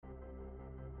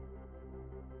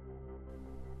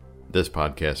This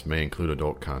podcast may include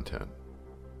adult content.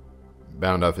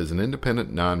 Bound Off is an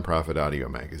independent, non-profit audio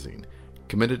magazine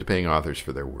committed to paying authors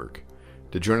for their work.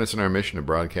 To join us in our mission of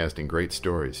broadcasting great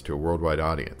stories to a worldwide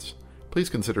audience, please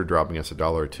consider dropping us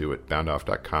 $1 or $2 at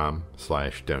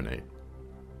boundoff.com/donate.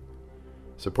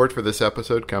 Support for this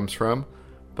episode comes from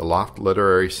the Loft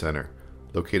Literary Center,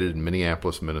 located in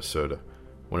Minneapolis, Minnesota,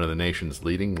 one of the nation's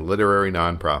leading literary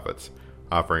nonprofits,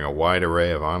 offering a wide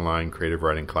array of online creative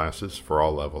writing classes for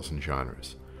all levels and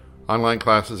genres. Online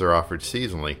classes are offered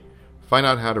seasonally. Find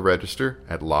out how to register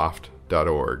at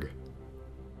loft.org.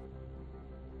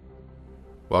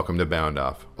 Welcome to Bound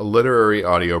Off, a literary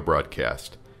audio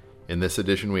broadcast. In this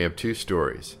edition we have two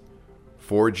stories,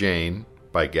 For Jane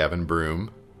by Gavin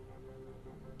Broom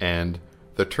and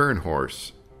The Turn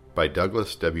Horse by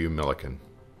Douglas W. Milliken.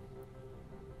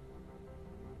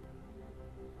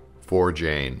 For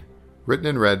Jane, written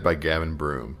and read by Gavin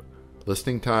Broom.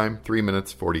 Listening time 3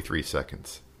 minutes 43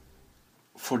 seconds.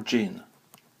 For Jane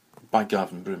by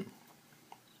Gavin Broom.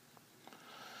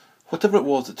 Whatever it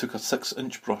was that took a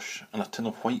 6-inch brush and a tin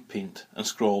of white paint and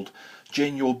scrawled,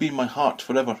 "Jane, you will be in my heart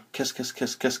forever, kiss, kiss,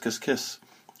 kiss, kiss, kiss, kiss,"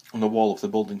 on the wall of the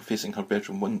building facing her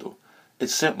bedroom window, it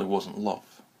certainly wasn't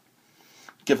love.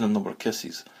 Given the number of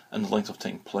kisses and the length of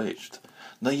time pledged,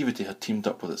 naivety had teamed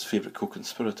up with its favourite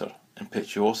co-conspirator,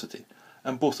 impetuosity,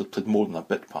 and both had played more than a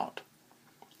bit part.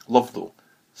 Love, though,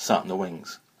 sat in the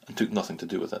wings and took nothing to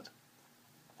do with it.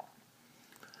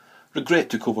 Regret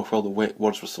took over while the wet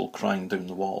words were still crying down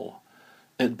the wall.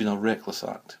 It had been a reckless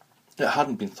act. It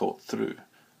hadn't been thought through.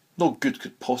 No good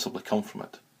could possibly come from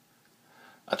it.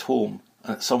 At home,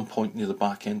 and at some point near the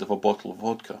back end of a bottle of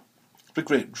vodka,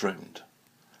 regret drowned.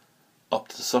 Up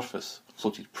to the surface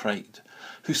floated pride,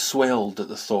 who swelled at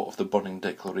the thought of the burning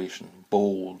declaration,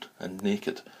 bold and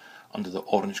naked, under the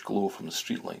orange glow from the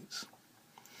streetlights.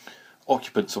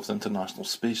 Occupants of the International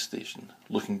Space Station,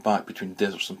 looking back between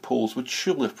deserts and poles, would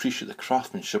surely appreciate the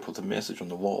craftsmanship of the message on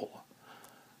the wall.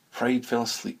 Pride fell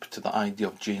asleep to the idea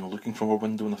of Jane looking from her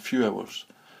window in a few hours,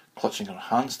 clutching her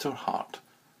hands to her heart,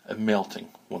 and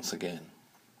melting once again.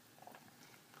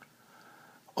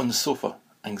 On the sofa,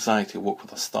 anxiety woke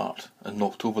with a start and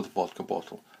knocked over the vodka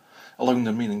bottle, allowing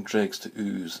the remaining dregs to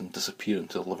ooze and disappear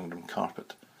into the living room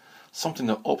carpet, something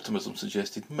that optimism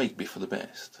suggested might be for the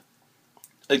best.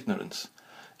 Ignorance,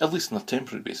 at least on a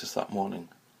temporary basis that morning,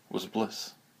 was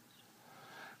bliss.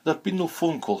 There had been no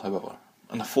phone call, however,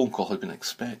 and a phone call had been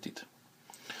expected.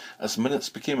 As minutes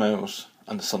became hours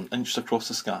and the sun inched across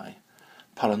the sky,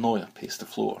 paranoia paced the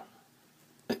floor.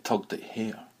 It tugged at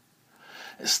hair.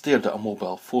 It stared at a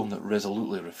mobile phone that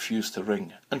resolutely refused to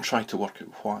ring and tried to work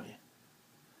out why.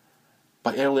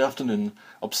 By early afternoon,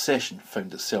 obsession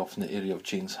found itself in the area of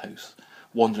Jane's house,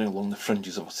 wandering along the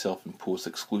fringes of a self-imposed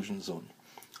exclusion zone,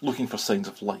 looking for signs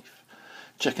of life,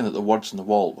 checking that the words on the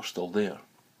wall were still there.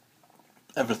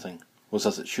 Everything was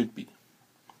as it should be.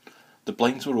 The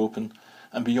blinds were open,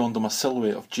 and beyond them a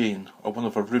silhouette of Jane or one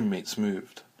of her roommates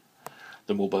moved.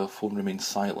 The mobile phone remained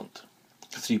silent.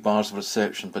 3 bars of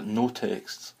reception, but no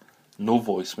texts, no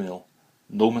voicemail,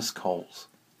 no missed calls,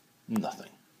 nothing.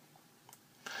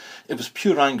 It was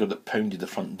pure anger that pounded the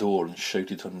front door and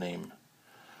shouted her name.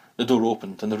 The door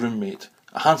opened, and the roommate,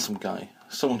 a handsome guy,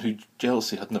 someone who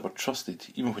jealousy had never trusted,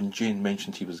 even when Jane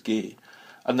mentioned he was gay,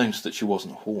 announced that she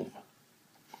wasn't home.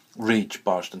 Rage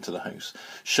barged into the house,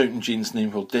 shouting Jane's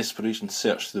name while desperation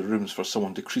searched the rooms for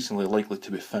someone decreasingly likely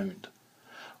to be found.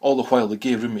 All the while the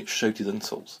gay roommate shouted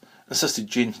insults, insisted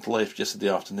Jane had left yesterday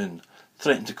afternoon,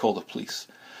 threatened to call the police,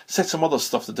 said some other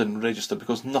stuff that didn't register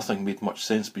because nothing made much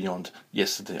sense beyond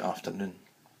yesterday afternoon.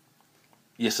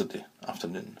 Yesterday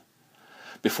afternoon,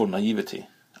 before naivety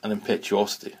and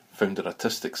impetuosity found their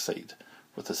artistic side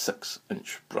with a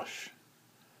 6-inch brush.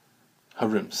 Her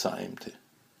room sat empty.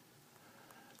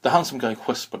 The handsome guy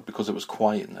whispered because it was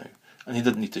quiet now, and he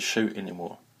didn't need to shout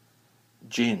anymore.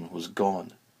 Jane was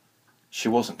gone. She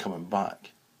wasn't coming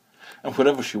back. And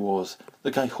wherever she was,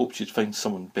 the guy hoped she'd find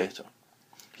someone better.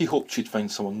 He hoped she'd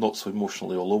find someone not so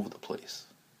emotionally all over the place.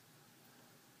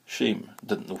 Shame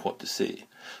didn't know what to say,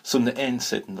 so in the end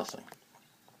said nothing.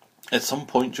 At some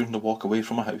point during the walk away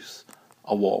from a house,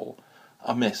 a wall,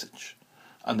 a message,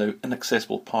 a now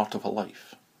inaccessible part of a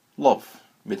life, love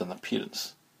made an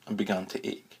appearance and began to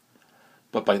ache.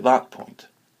 But by that point,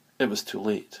 it was too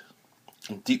late.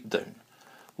 And deep down,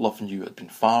 love knew it had been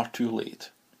far too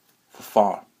late, for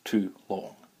far too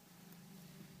long.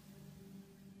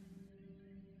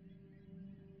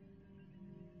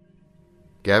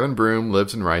 Gavin Broom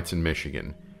lives and writes in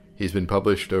Michigan. He's been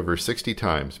published over 60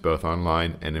 times, both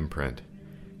online and in print.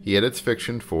 He edits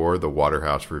fiction for the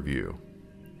Waterhouse Review.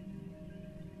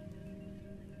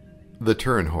 The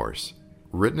Turin Horse,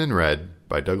 written and read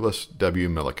by Douglas W.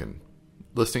 Milliken.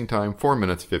 Listing time 4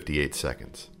 minutes 58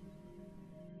 seconds.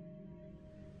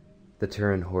 The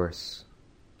Turin Horse.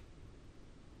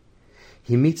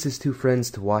 He meets his two friends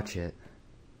to watch it.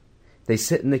 They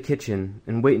sit in the kitchen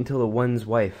and wait until the one's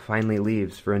wife finally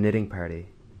leaves for a knitting party.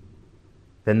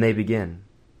 Then they begin.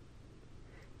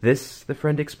 This, the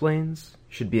friend explains,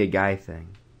 should be a guy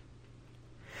thing.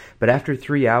 But after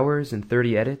 3 hours and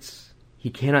 30 edits, he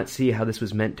cannot see how this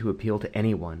was meant to appeal to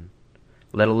anyone,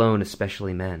 let alone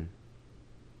especially men.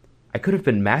 I could have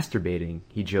been masturbating,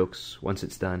 he jokes once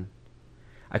it's done.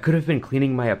 I could have been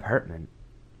cleaning my apartment.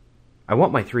 I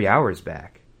want my 3 hours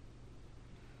back.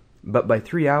 But by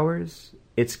 3 hours,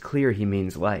 it's clear he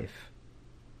means life.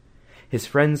 His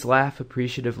friends laugh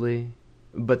appreciatively,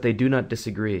 but they do not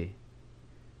disagree.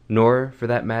 Nor, for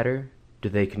that matter, do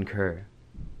they concur.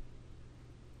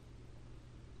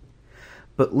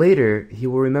 But later, he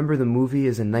will remember the movie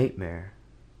as a nightmare.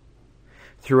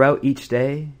 Throughout each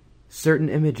day, certain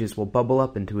images will bubble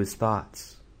up into his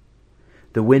thoughts.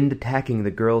 The wind attacking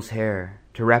the girl's hair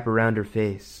to wrap around her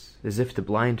face as if to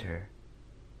blind her,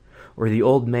 or the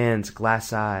old man's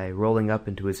glass eye rolling up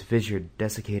into his fissured,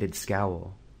 desiccated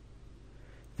scowl,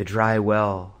 the dry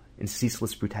well and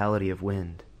ceaseless brutality of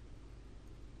wind.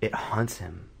 It haunts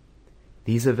him,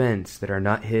 these events that are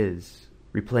not his,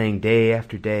 replaying day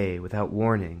after day without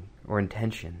warning or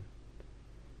intention.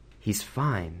 He's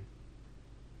fine.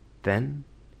 Then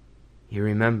he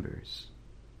remembers.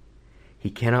 He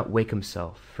cannot wake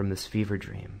himself from this fever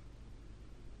dream.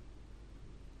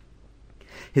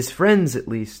 His friends, at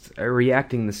least, are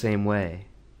reacting the same way.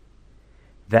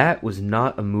 That was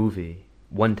not a movie,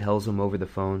 one tells him over the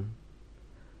phone.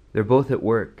 They're both at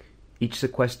work, each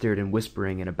sequestered and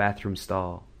whispering in a bathroom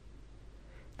stall.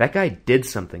 That guy did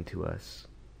something to us.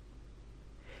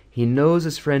 He knows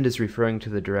his friend is referring to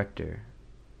the director,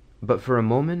 but for a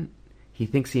moment, he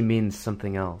thinks he means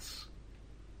something else.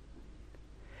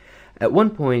 At one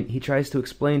point, he tries to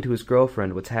explain to his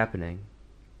girlfriend what's happening.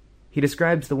 He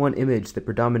describes the one image that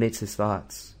predominates his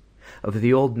thoughts, of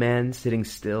the old man sitting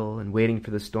still and waiting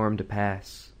for the storm to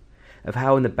pass, of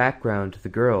how in the background the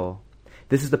girl,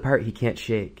 this is the part he can't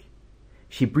shake,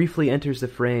 she briefly enters the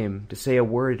frame to say a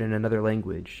word in another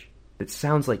language that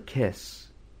sounds like kiss,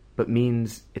 but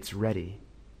means it's ready.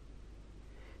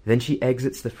 Then she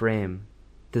exits the frame,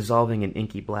 dissolving in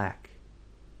inky black.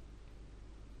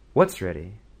 "What's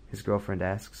ready?" his girlfriend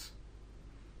asks.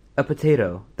 "A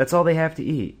potato. That's all they have to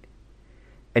eat."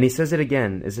 And he says it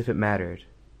again as if it mattered.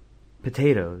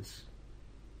 Potatoes.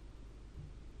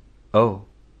 Oh.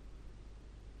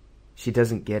 She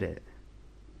doesn't get it.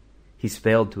 He's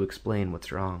failed to explain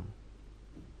what's wrong.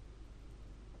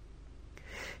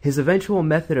 His eventual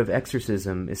method of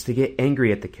exorcism is to get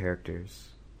angry at the characters.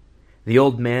 The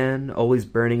old man, always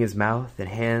burning his mouth and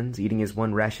hands, eating his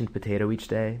one rationed potato each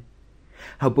day.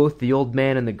 How both the old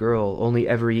man and the girl only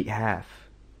ever eat half.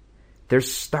 "They're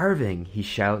starving," he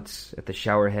shouts at the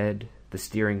shower head, the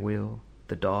steering wheel,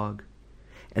 the dog,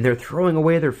 "and they're throwing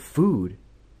away their food."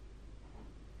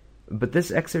 But this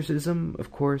exorcism,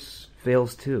 of course,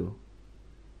 fails too.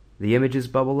 The images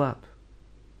bubble up.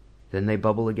 Then they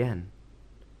bubble again.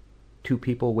 Two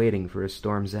people waiting for a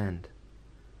storm's end.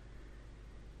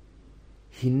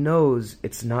 He knows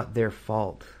it's not their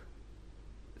fault.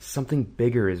 Something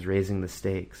bigger is raising the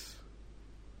stakes.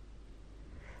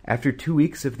 After 2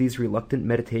 weeks of these reluctant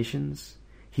meditations,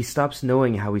 he stops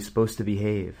knowing how he's supposed to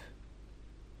behave.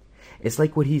 It's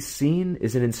like what he's seen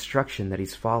is an instruction that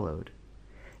he's followed,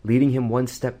 leading him one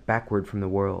step backward from the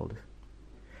world.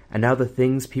 And now the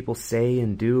things people say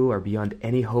and do are beyond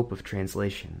any hope of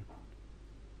translation.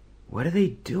 What are they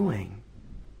doing?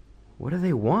 What do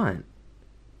they want?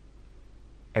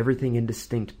 Everything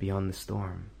indistinct beyond the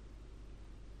storm.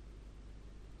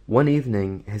 One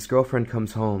evening, his girlfriend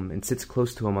comes home and sits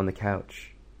close to him on the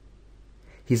couch.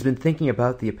 He's been thinking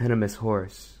about the eponymous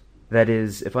horse, that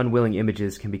is, if unwilling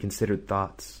images can be considered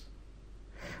thoughts.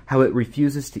 How it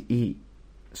refuses to eat,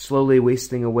 slowly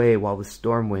wasting away while the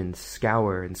storm winds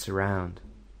scour and surround.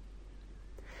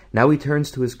 Now he turns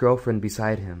to his girlfriend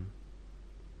beside him.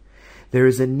 There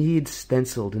is a need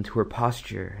stenciled into her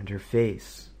posture and her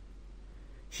face.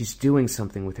 She's doing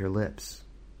something with her lips.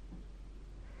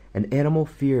 An animal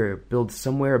fear builds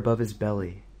somewhere above his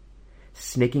belly,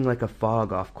 snaking like a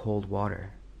fog off cold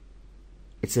water.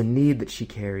 It's a need that she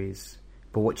carries,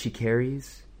 but what she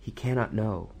carries, he cannot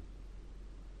know.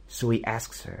 So he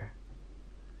asks her.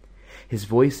 His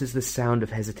voice is the sound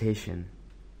of hesitation.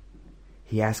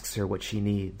 He asks her what she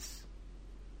needs.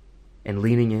 And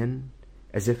leaning in,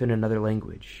 as if in another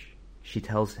language, she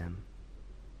tells him,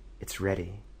 "It's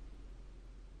ready."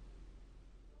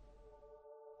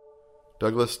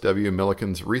 Douglas W.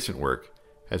 Milliken's recent work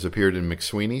has appeared in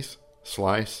McSweeney's,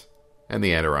 Slice, and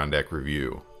the Adirondack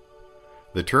Review.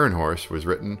 The Turin Horse was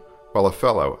written while a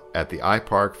fellow at the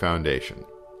iPark Foundation.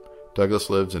 Douglas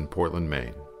lives in Portland,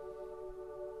 Maine.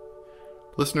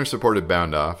 Listener-supported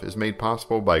Bound Off is made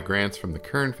possible by grants from the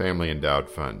Kern Family Endowed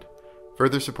Fund.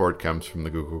 Further support comes from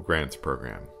the Google Grants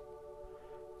Program.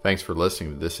 Thanks for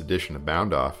listening to this edition of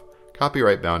Bound Off.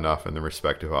 Copyright Bound Off and the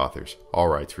respective authors. All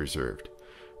rights reserved.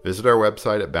 Visit our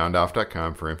website at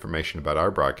boundoff.com for information about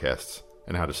our broadcasts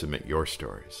and how to submit your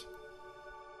stories.